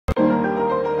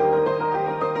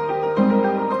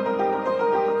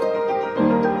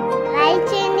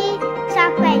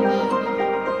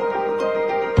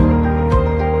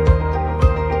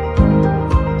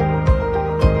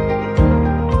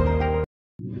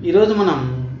ఈరోజు మనం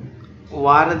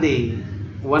వారధి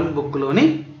 1 బుక్లోని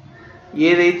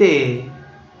ఏదైతే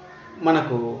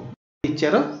మనకు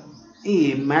ఇచ్చారో ఈ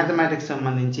మ్యాథమెటిక్స్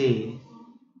సంబంధించి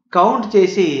కౌంట్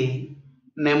చేసి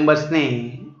నెంబర్స్ని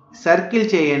సర్కిల్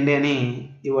చేయండి అని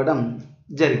ఇవ్వడం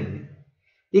జరిగింది.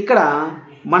 ఇక్కడ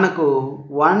మనకు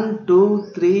 1 2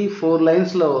 3 4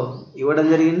 లైన్స్లో ఇవ్వడం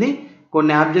జరిగింది.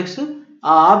 కొన్ని ఆబ్జెక్ట్స్,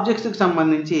 ఆ ఆబ్జెక్ట్స్కి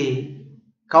సంబంధించి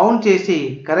కౌంట్ చేసి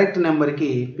కరెక్ట్ నెంబర్కి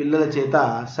పిల్లల చేత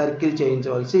సర్కిల్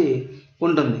చేయించవలసి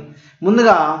ఉంటుంది.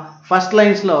 ముందుగా ఫస్ట్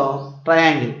లైన్స్లో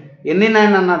ట్రయాంగిల్ ఎన్ని ఉన్నాయి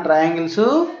అన్న? ట్రయాంగిల్స్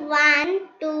 1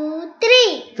 2 3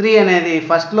 3 అనేది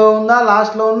ఫస్ట్లో ఉందా,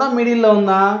 లాస్ట్లో ఉందా, మిడిల్లో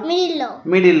ఉందా?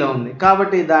 మిడిల్లో ఉంది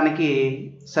కాబట్టి దానికి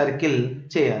సర్కిల్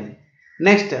చేయాలి.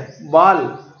 నెక్స్ట్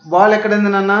బాల్ ఎక్కడ ఉంది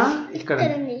నాన్న? ఇక్కడ.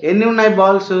 ఎన్ని ఉన్నాయి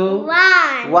బాల్స్?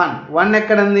 1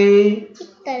 ఎక్కడ ఉంది?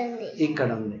 ఇక్కడ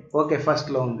ఉంది. ఓకే, ఫస్ట్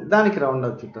లో ఉంది, దానికి రౌండ్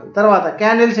అప్ చుట్టాలి. తర్వాత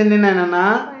క్యాండిల్స్ ఎన్ని ఉన్నాయి నాన్న?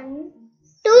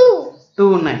 2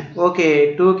 ఉన్నాయి. ఓకే,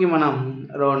 2కి మనం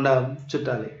రౌండ్ అప్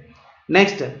చుట్టాలి.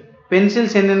 నెక్స్ట్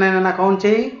పెన్సిల్స్ ఎన్ని ఉన్నాయి నాన్న? కౌంట్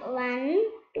చేయి. 1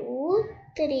 2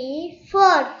 3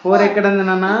 4 4 ఎక్కడ ఉంది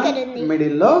నాన్న?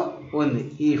 మిడిల్లో ఉంది.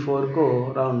 ఈ 4కు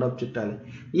రౌండ్ అప్ చుట్టాలి.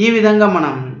 ఈ విధంగా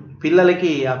మనం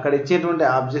పిల్లలకి అక్కడ ఇచ్చేటువంటి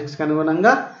ఆబ్జెక్ట్స్కి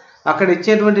అనుగుణంగా అక్కడ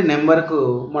ఇచ్చేటువంటి నెంబర్కు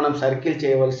మనం సర్కిల్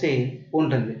చేయవలసి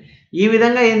ఉంటుంది. ఈ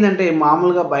విధంగా ఏంటంటే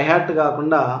మామూలుగా బైహార్ట్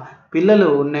కాకుండా పిల్లలు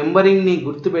నెంబరింగ్ని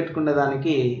గుర్తుపెట్టుకునే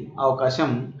దానికి అవకాశం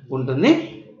ఉంటుంది.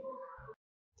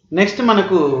 నెక్స్ట్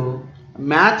మనకు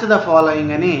మ్యాచ్ ద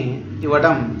ఫాలోయింగ్ అని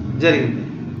ఇవ్వడం జరిగింది.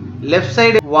 లెఫ్ట్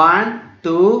సైడ్ 1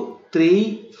 2 3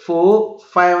 4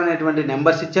 5 అనేటువంటి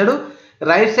నెంబర్స్ ఇచ్చాడు.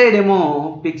 రైట్ సైడ్ ఏమో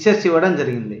పిక్చర్స్ ఇవ్వడం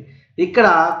జరిగింది. ఇక్కడ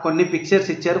కొన్ని పిక్చర్స్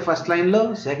ఇచ్చారు. ఫస్ట్ లైన్లో,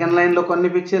 సెకండ్ లైన్లో కొన్ని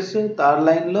పిక్చర్స్, థర్డ్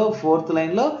లైన్లో, ఫోర్త్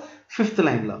లైన్లో, ఫిఫ్త్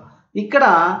లైన్లో. ఇక్కడ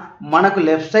మనకు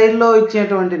లెఫ్ట్ సైడ్లో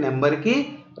ఇచ్చేటువంటి నెంబర్కి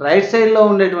రైట్ సైడ్లో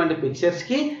ఉండేటువంటి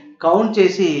పిక్చర్స్కి కౌంట్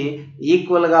చేసి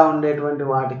ఈక్వల్గా ఉండేటువంటి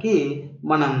వాటికి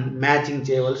మనం మ్యాచింగ్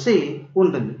చేయవలసి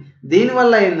ఉంటుంది.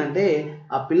 దీనివల్ల ఏంటంటే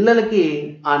ఆ పిల్లలకి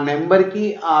ఆ నెంబర్కి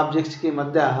ఆ ఆబ్జెక్ట్స్కి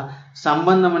మధ్య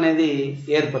సంబంధం అనేది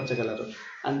ఏర్పరచగలరు.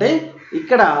 అంటే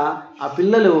ఇక్కడ ఆ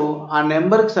పిల్లలు ఆ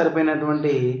నెంబర్కి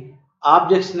సరిపోయినటువంటి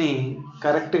ఆబ్జెక్ట్స్ని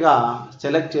కరెక్ట్గా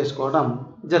సెలెక్ట్ చేసుకోవడం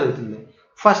జరుగుతుంది.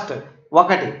 ఫస్ట్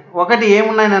ఒకటి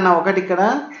ఏమున్నాయి నాన్న? ఒకటి ఇక్కడ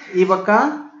ఈ పక్క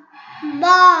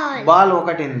బాల్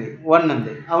ఒకటి ఉంది, 1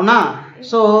 ఉంది, అవునా?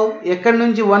 సో ఎక్కడి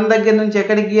నుంచి 1 దగ్గర నుంచి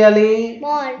ఎక్కడికి గీయాలి?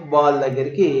 బాల్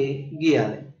దగ్గరికి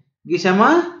గీయాలి. గీసామా?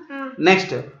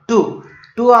 నెక్స్ట్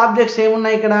 2 ఆబ్జెక్ట్స్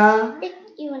ఏమున్నాయి ఇక్కడ?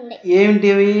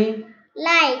 ఏమిటివి?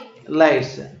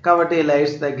 లైట్స్. కాబట్టి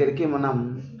లైట్స్ దగ్గరికి మనం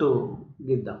 2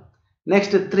 గీద్దాం.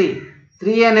 నెక్స్ట్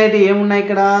 3 అనేటి ఏమున్నాయి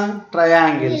ఇక్కడ?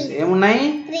 ట్రయాంగిల్స్. ఏమున్నాయి?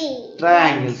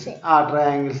 ట్రయాంగిల్స్. ఆ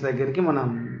ట్రయాంగిల్స్ దగ్గరికి మనం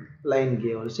లైన్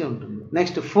గీయవలసి ఉంటుంది.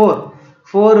 నెక్స్ట్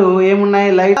 4 ఏమున్నాయి?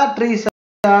 Light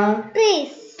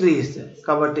trees.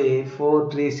 కాబట్టి 4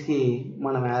 ట్రీస్కి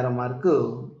మనం యారో మార్క్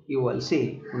ఇవ్వాల్సి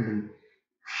ఉంటుంది.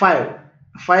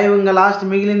 5 ఇంకా లాస్ట్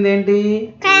మిగిలింది ఏంటి?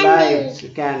 Lights,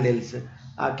 candles.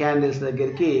 ఆ క్యాండిల్స్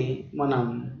దగ్గరికి మనం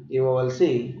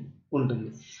ఇవ్వవలసి ఉంటుంది.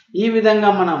 ఈ విధంగా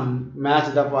మనం మ్యాచ్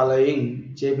ద ఫాలోయింగ్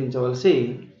చేపించవలసి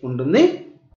ఉంటుంది.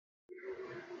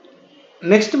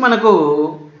 నెక్స్ట్ మనకు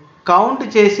కౌంట్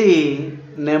చేసి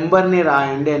నెంబర్ని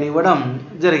రాయండి అని ఇవ్వడం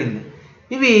జరిగింది.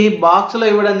 ఇవి బాక్స్లో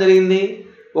ఇవ్వడం జరిగింది.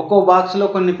 ఒక్కో బాక్స్లో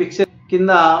కొన్ని పిక్చర్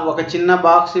కింద ఒక చిన్న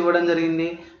బాక్స్ ఇవ్వడం జరిగింది.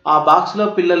 ఆ బాక్స్లో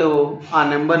పిల్లలు ఆ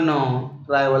నెంబర్ను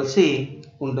రాయవలసి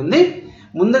ఉంటుంది.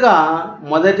 ముందుగా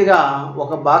మొదటిగా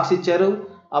ఒక బాక్స్ ఇచ్చారు.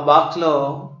 ఆ బాక్స్లో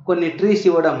కొన్ని ట్రీస్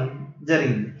ఇవ్వడం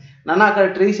జరిగింది. నాన్న అక్కడ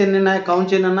ట్రీస్ ఎన్ని ఉన్నాయి? కౌంట్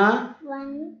చేయనన్నా?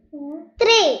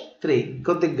 3.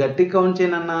 కొద్దిగా గట్టి కౌంట్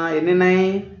చేయనన్నా. ఎన్ని ఉన్నాయి?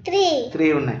 3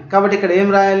 ఉన్నాయి. కాబట్టి ఇక్కడ ఏం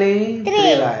రాయాలి?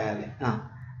 3 రాయాలి.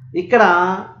 ఇక్కడ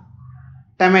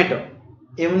టమాటో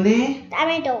ఏముంది?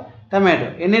 టమాటో.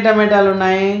 ఎన్ని టమాటాలు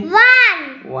ఉన్నాయి?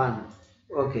 1.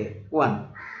 ఓకే, 1.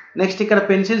 నెక్స్ట్ ఇక్కడ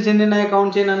పెన్సిల్స్ ఎన్ని ఉన్నాయి?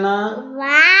 కౌంట్ చేయనన్నా.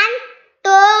 1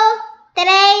 2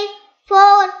 3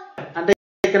 4. అంటే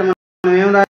ఇక్కడ మనం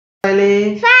ఏం రాయాలి?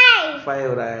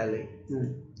 5 రాయాలి.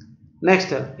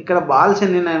 నెక్స్ట్ ఇక్కడ బాల్స్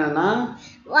ఎన్ని ఉన్నాయన్నా?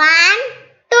 1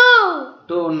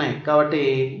 2 ఉన్నాయి కాబట్టి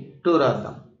 2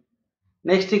 రాద్దాం.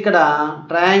 నెక్స్ట్ ఇక్కడ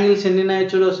ట్రయాంగిల్స్ ఎన్ని ఉన్నాయి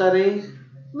చూడు ఒకసారి.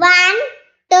 1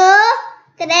 2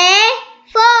 3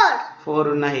 4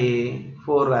 ఉన్నాయి.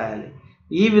 4 రాయాలి.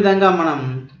 ఈ విధంగా మనం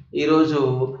ఈరోజు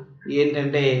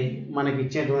ఏంటంటే మనకి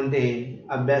ఇచ్చేటువంటి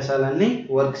అభ్యాసాలన్నీ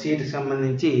వర్క్ షీట్కి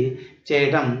సంబంధించి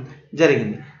చేయటం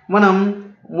జరిగింది. మనం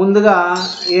ముందుగా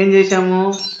ఏం చేసాము?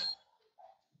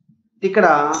 ఇక్కడ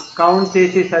కౌంట్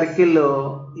చేసి సర్కిల్లో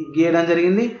గీయడం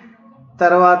జరిగింది.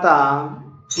 తర్వాత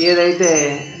ఏదైతే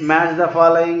మ్యాచ్ ద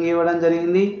ఫాలోయింగ్ ఇవ్వడం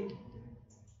జరిగింది,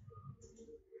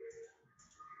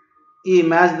 ఈ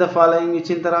మ్యాచ్ ద ఫాలోయింగ్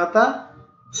ఇచ్చిన తర్వాత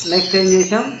నెక్స్ట్ ఏం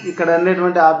చేసాం, ఇక్కడ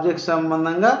ఉండేటువంటి ఆబ్జెక్ట్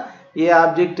సంబంధంగా ఏ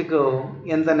ఆబ్జెక్ట్కు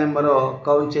ఎంత నెంబరో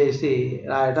కౌంట్ చేసి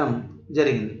రాయటం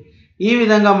జరిగింది. ఈ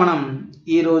విధంగా మనం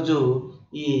ఈరోజు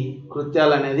ఈ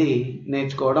కృత్యాలు అనేది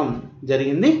నేర్చుకోవడం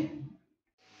జరిగింది.